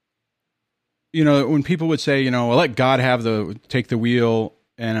 you know, when people would say, you know, well, let God take the wheel.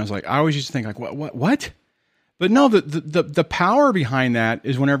 And I was like, I always used to think like, what? But no, the power behind that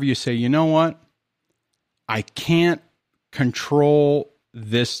is whenever you say, you know what? I can't control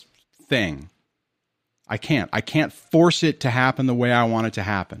this thing. I can't force it to happen the way I want it to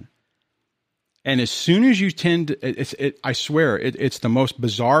happen. And as soon as you tend to, I swear, it's the most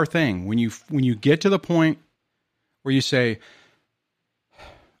bizarre thing when you get to the point where you say,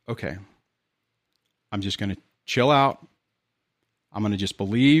 okay, I'm just going to chill out. I'm going to just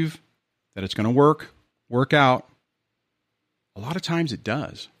believe that it's going to work out. A lot of times it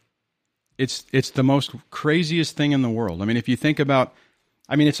does. It's the most craziest thing in the world. I mean, if you think about,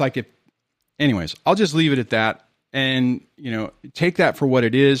 I mean, it's like anyways, I'll just leave it at that. And, you know, take that for what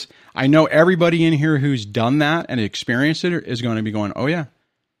it is. I know everybody in here who's done that and experienced it is going to be going, oh yeah,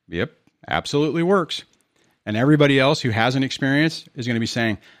 yep, absolutely works. And everybody else who hasn't experienced is going to be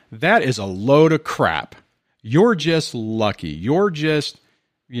saying, that is a load of crap. You're just lucky. You're just,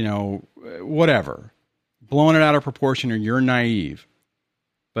 you know, whatever, blowing it out of proportion, or you're naive.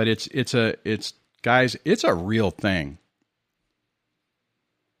 But guys, it's a real thing.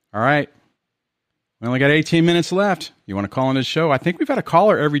 All right. We only got 18 minutes left. You want to call in this show? I think we've had a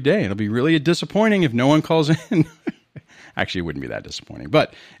caller every day. It'll be really disappointing if no one calls in. Actually, it wouldn't be that disappointing.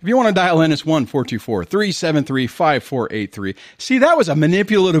 But if you want to dial in, it's 1-424-373-5483. See, that was a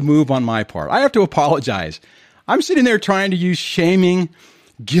manipulative move on my part. I have to apologize. I'm sitting there trying to use shaming,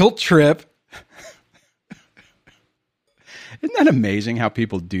 guilt trip. Isn't that amazing how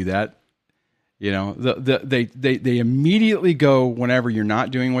people do that? You know, they immediately go whenever you're not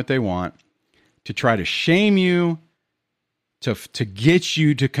doing what they want to try to shame you, to get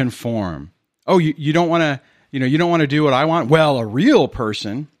you to conform. Oh, you don't want to, you know, you don't want to do what I want. Well, a real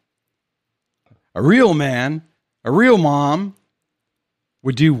person, a real man, a real mom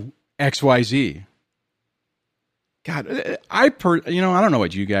would do X, Y, Z. God, I don't know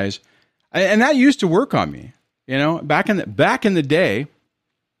what you guys, and that used to work on me. You know, back in the day,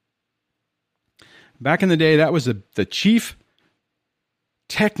 that was the chief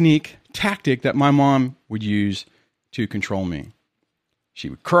tactic that my mom would use to control me. She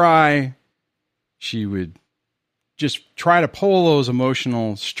would cry. She would just try to pull those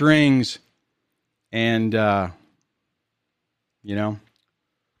emotional strings. And, you know,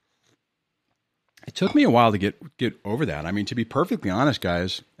 it took me a while to get over that. I mean, to be perfectly honest,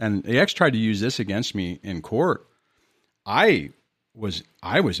 guys, and the ex tried to use this against me in court. I was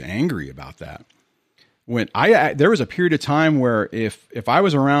angry about that. When there was a period of time where if I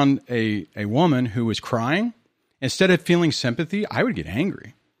was around a woman who was crying, instead of feeling sympathy, I would get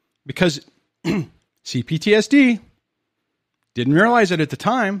angry because CPTSD. Didn't realize it at the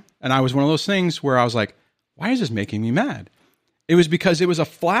time, and I was one of those things where I was like, "Why is this making me mad?" It was because it was a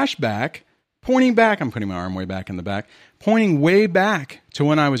flashback pointing back. I'm putting my arm way back in the back, pointing way back to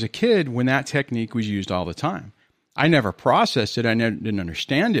when I was a kid when that technique was used all the time. I never processed it. I didn't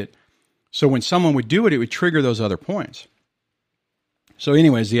understand it. So when someone would do it, it would trigger those other points. So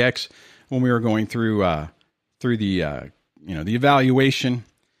anyways, the ex, when we were going through the evaluation,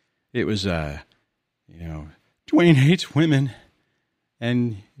 it was, Dwayne hates women,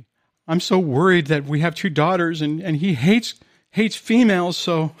 and I'm so worried that we have 2 daughters, and he hates females.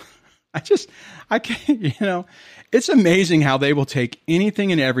 So I can't, you know, it's amazing how they will take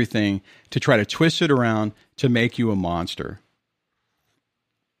anything and everything to try to twist it around to make you a monster.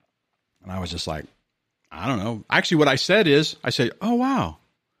 And I was just like, I don't know. Actually, what I said, oh, wow.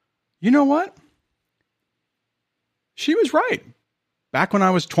 You know what? She was right. Back when I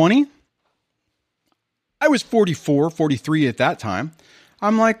was 20, I was 44, 43 at that time.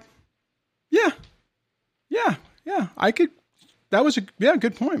 I'm like, yeah, I could, that was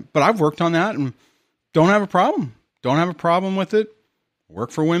good point. But I've worked on that and don't have a problem. Don't have a problem with it. Work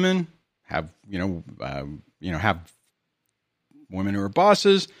for women, have women who are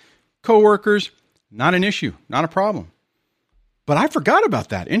bosses, coworkers, not an issue, not a problem. But I forgot about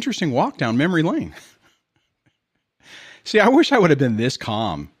that. Interesting walk down memory lane. See, I wish I would have been this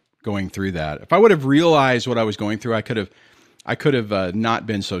calm going through that. If I would have realized what I was going through, I could have I could have not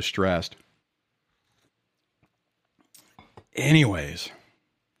been so stressed. Anyways,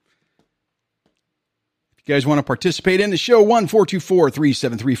 if you guys want to participate in the show,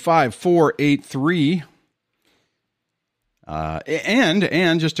 1-424-373-5483.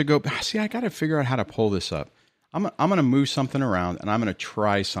 And just to go, see, I got to figure out how to pull this up. I'm going to move something around, and I'm going to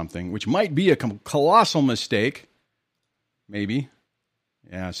try something, which might be a colossal mistake. Maybe.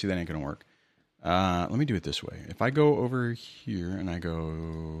 Yeah, see, that ain't going to work. Let me do it this way. If I go over here and I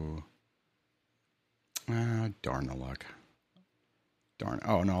go, darn the luck. Darn.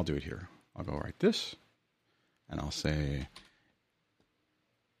 Oh, no, I'll do it here. I'll go right this, and I'll say,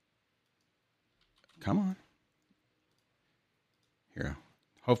 come on. Here.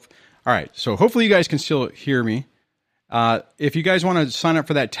 All right. So hopefully you guys can still hear me. If you guys want to sign up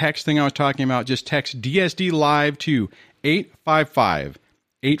for that text thing I was talking about, just text DSD Live to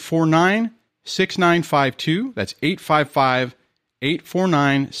 855-849-6952. That's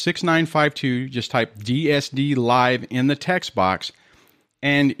 855-849-6952. Just type DSD Live in the text box,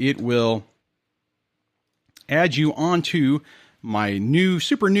 and it will add you onto my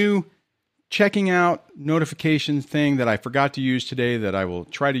super new checking out notification thing that I forgot to use today that I will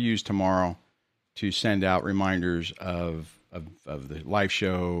try to use tomorrow to send out reminders of the live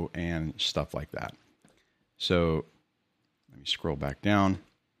show and stuff like that. So let me scroll back down.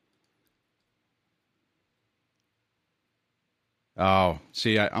 Oh,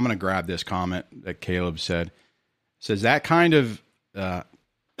 see, I'm going to grab this comment that Caleb said. It says that kind of,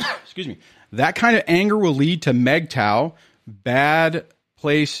 excuse me, that kind of anger will lead to MGTOW, bad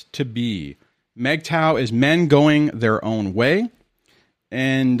place to be. MGTOW is men going their own way.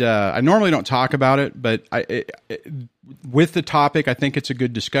 And I normally don't talk about it, but with the topic, I think it's a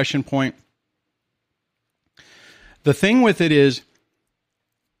good discussion point. The thing with it is,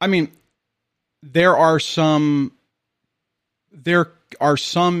 I mean, there are some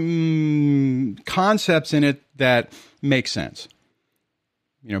concepts in it that make sense.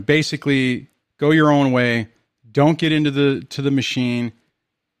 You know, basically, go your own way. Don't get into the machine,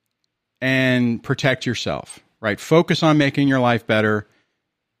 and protect yourself. Right? Focus on making your life better.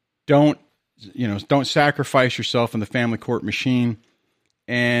 Don't sacrifice yourself in the family court machine,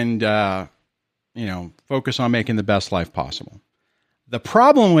 and focus on making the best life possible. The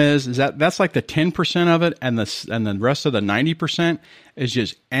problem is that that's like the 10% of it, and the rest of the 90% is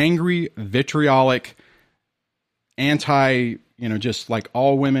just angry, vitriolic, just like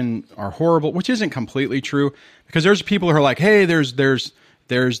all women are horrible, which isn't completely true, because there's people who are like, hey, there's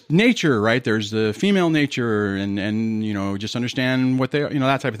nature, right? There's the female nature, and just understand what they,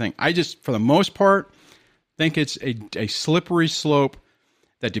 that type of thing. I just, for the most part, think it's a slippery slope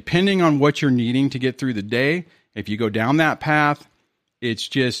that, depending on what you're needing to get through the day, if you go down that path, it's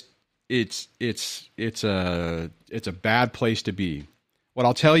a bad place to be. What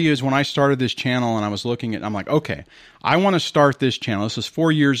I'll tell you is, when I started this channel and I was looking at, I'm like, okay, I want to start this channel. This is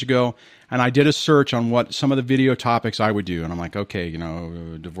 4 years ago. And I did a search on what some of the video topics I would do. And I'm like, okay,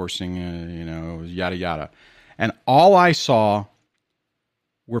 divorcing, yada, yada. And all I saw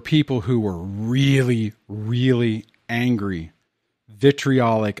were people who were really, really angry,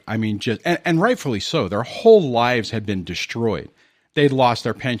 vitriolic. I mean, and rightfully so. Their whole lives had been destroyed. They'd lost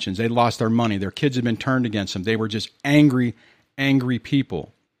their pensions. They'd lost their money. Their kids had been turned against them. They were just angry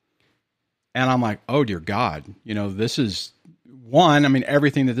people. And I'm like, oh, dear God, this is one. I mean,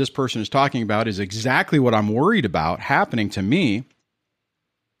 everything that this person is talking about is exactly what I'm worried about happening to me.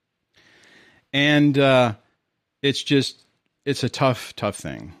 And it's a tough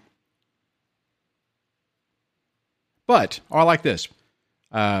thing. But I like this.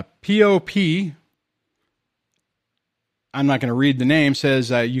 POP, I'm not going to read the name,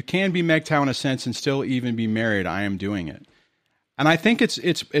 says you can be MGTOW in a sense and still even be married. I am doing it. And I think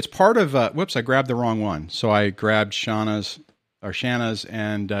it's part of, whoops, I grabbed the wrong one. So I grabbed Shanna's,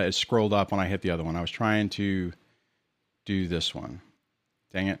 and it scrolled up when I hit the other one. I was trying to do this one.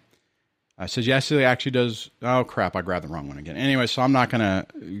 Dang it. Says yes, it actually does. Oh, crap, I grabbed the wrong one again. Anyway, so I'm not going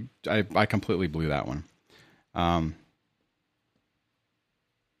to, I completely blew that one.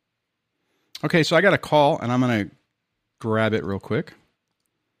 Okay, so I got a call, and I'm going to grab it real quick.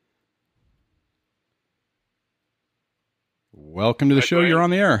 Welcome to the show. You're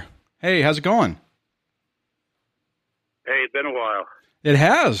on the air. Hey, how's it going? Hey, it's been a while. It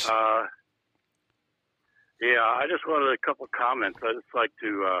has. Yeah, I just wanted a couple of comments. I'd just like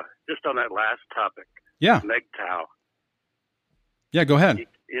to, just on that last topic. Yeah. MGTOW. Yeah, go ahead.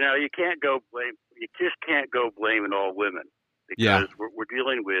 You can't go blame. You just can't go blaming all women, because what we're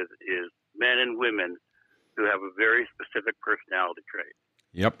dealing with is men and women who have a very specific personality trait.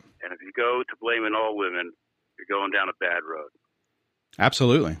 Yep. And if you go to blaming all women, you're going down a bad road.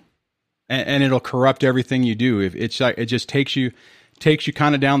 Absolutely. And it'll corrupt everything you do. If it's like, it just takes you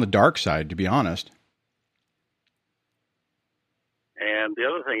kind of down the dark side, to be honest. And the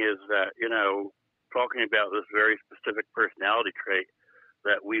other thing is that, talking about this very specific personality trait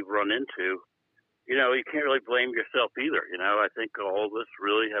that we've run into, you can't really blame yourself either. I think all of us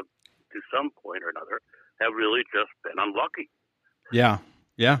really have, to some point or another, have really just been unlucky. Yeah.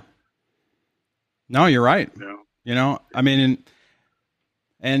 Yeah. No, you're right. I mean,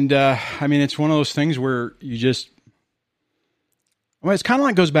 it's one of those things where you just, it's kind of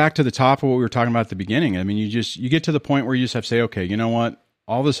like goes back to the top of what we were talking about at the beginning. I mean, you get to the point where you just have to say, okay, you know what?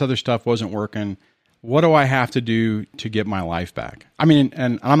 All this other stuff wasn't working. What do I have to do to get my life back? I mean,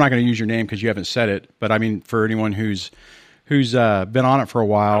 and I'm not going to use your name because you haven't said it, but I mean, for anyone who's been on it for a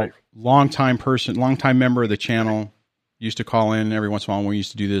while, long-time member of the channel, used to call in every once in a while. We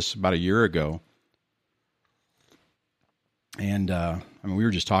used to do this about a year ago. And, we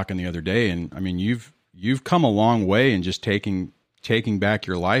were just talking the other day, and I mean, you've come a long way in just taking back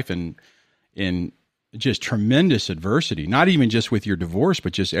your life and in just tremendous adversity, not even just with your divorce,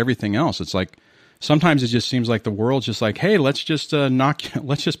 but just everything else. It's like, sometimes it just seems like the world's just like, hey, let's just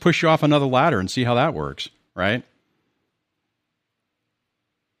push you off another ladder and see how that works. Right.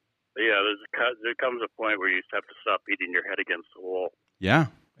 Yeah. There comes a point where you just have to stop beating your head against the wall. Yeah,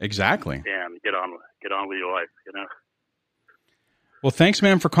 exactly. And get on with your life, Well, thanks,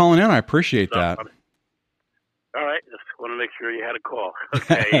 man, for calling in. I appreciate that. All right. Just want to make sure you had a call.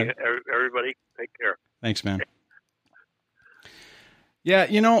 Okay. Everybody, take care. Thanks, man. Yeah,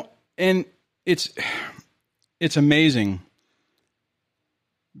 and it's amazing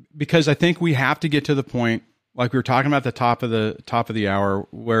because I think we have to get to the point, like we were talking about at the top of the hour,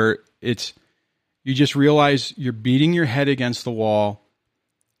 where you just realize you're beating your head against the wall,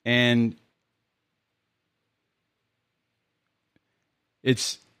 and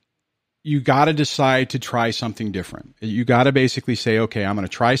you got to decide to try something different. You got to basically say, okay, I'm going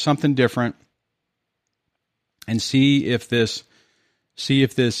to try something different and see if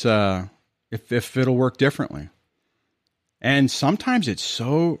it'll work differently. And sometimes it's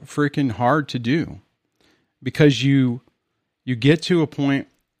so freaking hard to do because you get to a point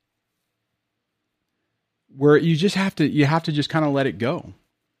where you have to just kind of let it go,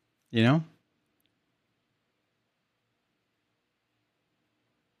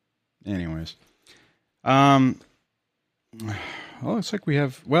 Anyways, it looks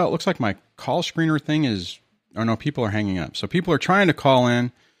like my call screener thing is, oh no, people are hanging up. So people are trying to call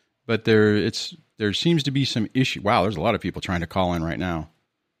in, but there seems to be some issue. Wow, there's a lot of people trying to call in right now.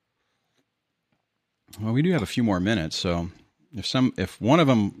 Well, we do have a few more minutes, so if one of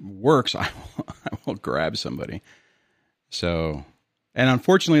them works, I will grab somebody. So, and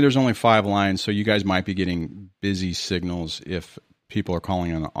unfortunately, there's only 5 lines, so you guys might be getting busy signals if people are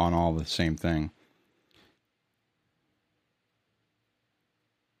calling on all the same thing.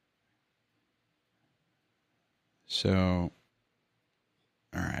 So,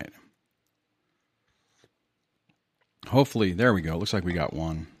 all right. Hopefully, there we go. Looks like we got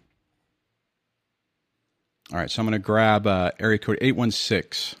one. All right, so I'm going to grab area code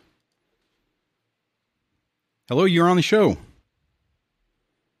 816. Hello, you're on the show.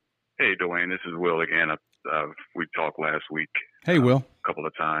 Hey, Dwayne, this is Will again. We talked last week. Hey, Will. A couple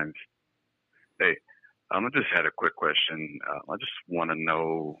of times. Hey, I just had a quick question. I just want to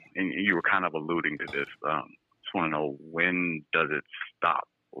know, and you were kind of alluding to this, just want to know, when does it stop?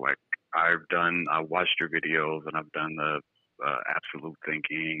 Like, I watched your videos, and I've done the absolute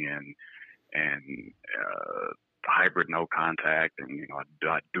thinking and hybrid no contact, and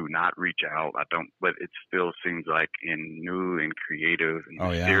I do not reach out. I don't, but it still seems like in new and creative and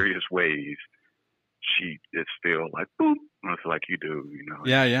mysterious ways, she is still like boom, it's like you do,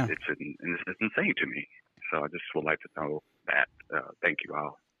 Yeah. It's insane to me. So I just would like to know that. Thank you.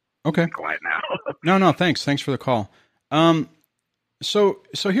 I'll be quiet now. No, thanks for the call. So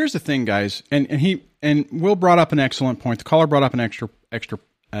here's the thing, guys, and Will brought up an excellent point. The caller brought up an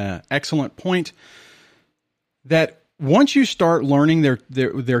excellent point, that once you start learning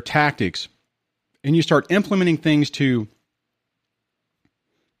their tactics and you start implementing things to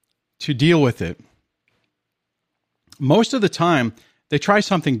deal with it, most of the time they try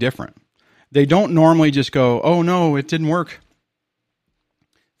something different. They don't normally just go, oh no, it didn't work.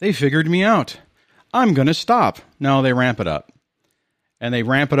 They figured me out. I'm going to stop. No, they ramp it up. And they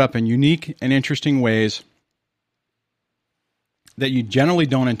ramp it up in unique and interesting ways that you generally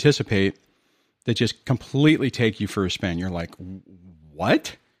don't anticipate, that just completely take you for a spin. You're like,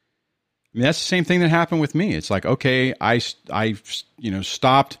 what? I mean, that's the same thing that happened with me. It's like, okay, I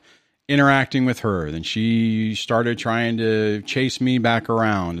stopped interacting with her. Then she started trying to chase me back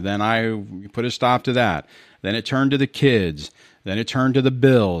around. Then I put a stop to that. Then it turned to the kids. Then it turned to the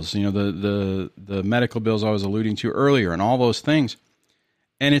bills, the medical bills I was alluding to earlier, and all those things.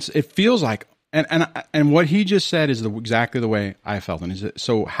 And it feels like, and what he just said is exactly the way I felt. And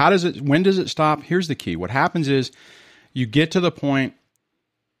so when does it stop? Here's the key. What happens is you get to the point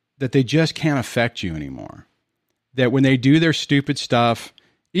that they just can't affect you anymore. That when they do their stupid stuff,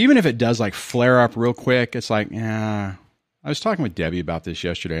 even if it does like flare up real quick, it's like, yeah. I was talking with Debbie about this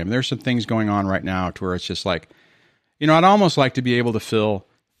yesterday. I mean, there's some things going on right now to where it's just like, I'd almost like to be able to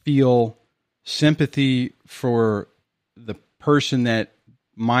feel sympathy for the person that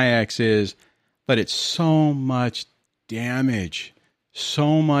my ex is, but it's so much damage,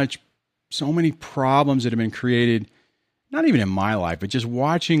 so many problems that have been created, not even in my life, but just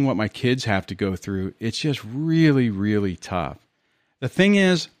watching what my kids have to go through. It's just really, really tough. The thing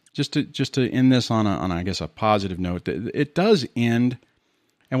is, just to end this on I guess a positive note, it does end.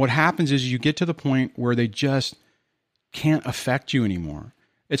 And what happens is you get to the point where they just can't affect you anymore.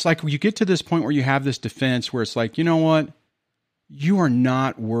 It's like you get to this point where you have this defense where it's like, you know what? You are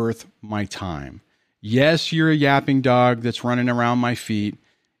not worth my time. Yes, you're a yapping dog that's running around my feet.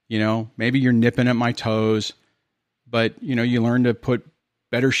 Maybe you're nipping at my toes, but you learn to put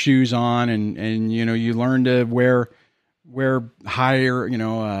better shoes on and you learn to wear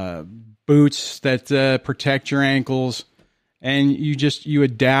higher, boots that protect your ankles, and you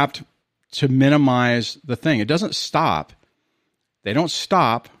adapt to minimize the thing. It doesn't stop. They don't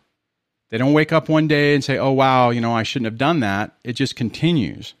stop. They don't wake up one day and say, oh, wow, I shouldn't have done that. It just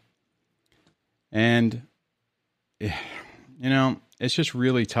continues. And, it's just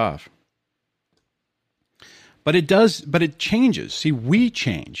really tough. But it changes. See, we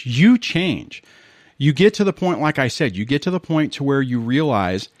change. You change. You get to the point, like I said, you get to the point to where you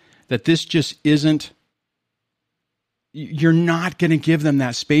realize that this just isn't, you're not going to give them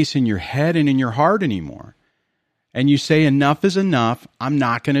that space in your head and in your heart anymore. And you say, enough is enough. I'm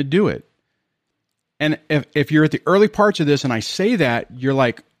not going to do it. And if you're at the early parts of this and I say that, you're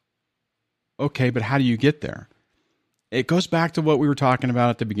like, okay, but how do you get there? It goes back to what we were talking about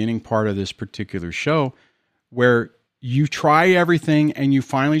at the beginning part of this particular show, where you try everything and you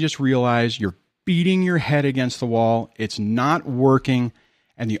finally just realize you're beating your head against the wall. It's not working.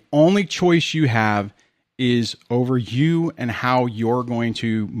 And the only choice you have is over you and how you're going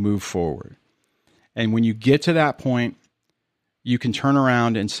to move forward. And when you get to that point, you can turn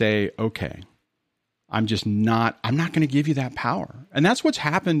around and say, okay, I'm not going to give you that power. And that's what's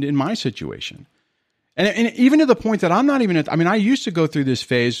happened in my situation. And even to the point that I'm not even I used to go through this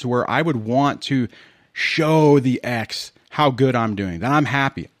phase where I would want to show the ex how good I'm doing, that I'm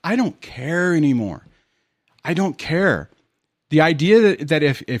happy. I don't care anymore. I don't care. The idea that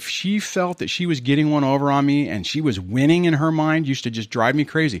if she felt that she was getting one over on me and she was winning in her mind used to just drive me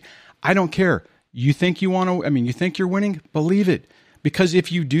crazy. I don't care. You think you think you're winning? Believe it. Because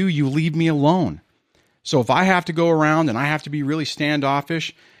if you do, you leave me alone. So if I have to go around and I have to be really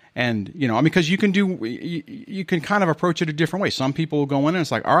standoffish and, because you can kind of approach it a different way. Some people will go in and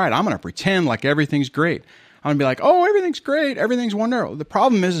it's like, all right, I'm going to pretend like everything's great. I'm going to be like, oh, everything's great. Everything's wonderful. The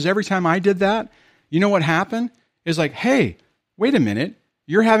problem is every time I did that, you know what happened? Is like, hey, wait a minute.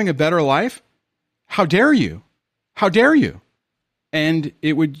 You're having a better life? How dare you? How dare you? And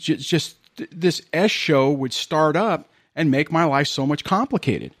it would just this S show would start up and make my life so much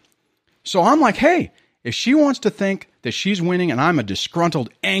complicated. So I'm like, hey, if she wants to think that she's winning and I'm a disgruntled,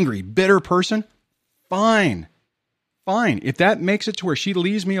 angry, bitter person, fine. If that makes it to where she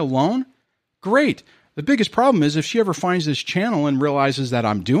leaves me alone, great. The biggest problem is if she ever finds this channel and realizes that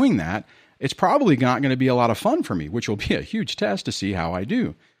I'm doing that, it's probably not going to be a lot of fun for me, which will be a huge test to see how I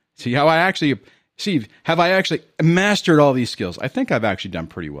do. Have I actually mastered all these skills? I think I've actually done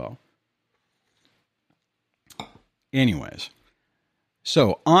pretty well. Anyways,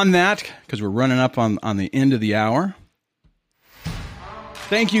 so on that, because we're running up on the end of the hour,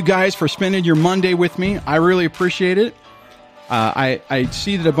 thank you guys for spending your Monday with me. I really appreciate it. I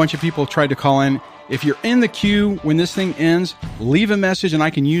see that a bunch of people tried to call in. If you're in the queue when this thing ends, leave a message and I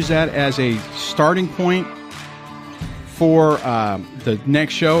can use that as a starting point for the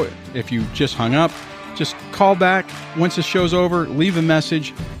next show. If you just hung up, just call back. Once the show's over, leave a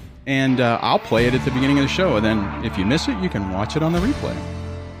message and I'll play it at the beginning of the show. And then if you miss it, you can watch it on the replay.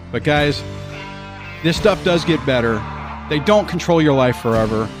 But guys, this stuff does get better. They don't control your life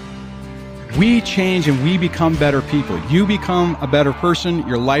forever. We change and we become better people. You become a better person,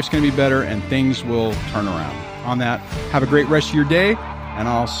 your life's going to be better, and things will turn around. On that, have a great rest of your day, and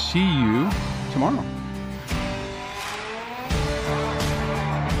I'll see you tomorrow.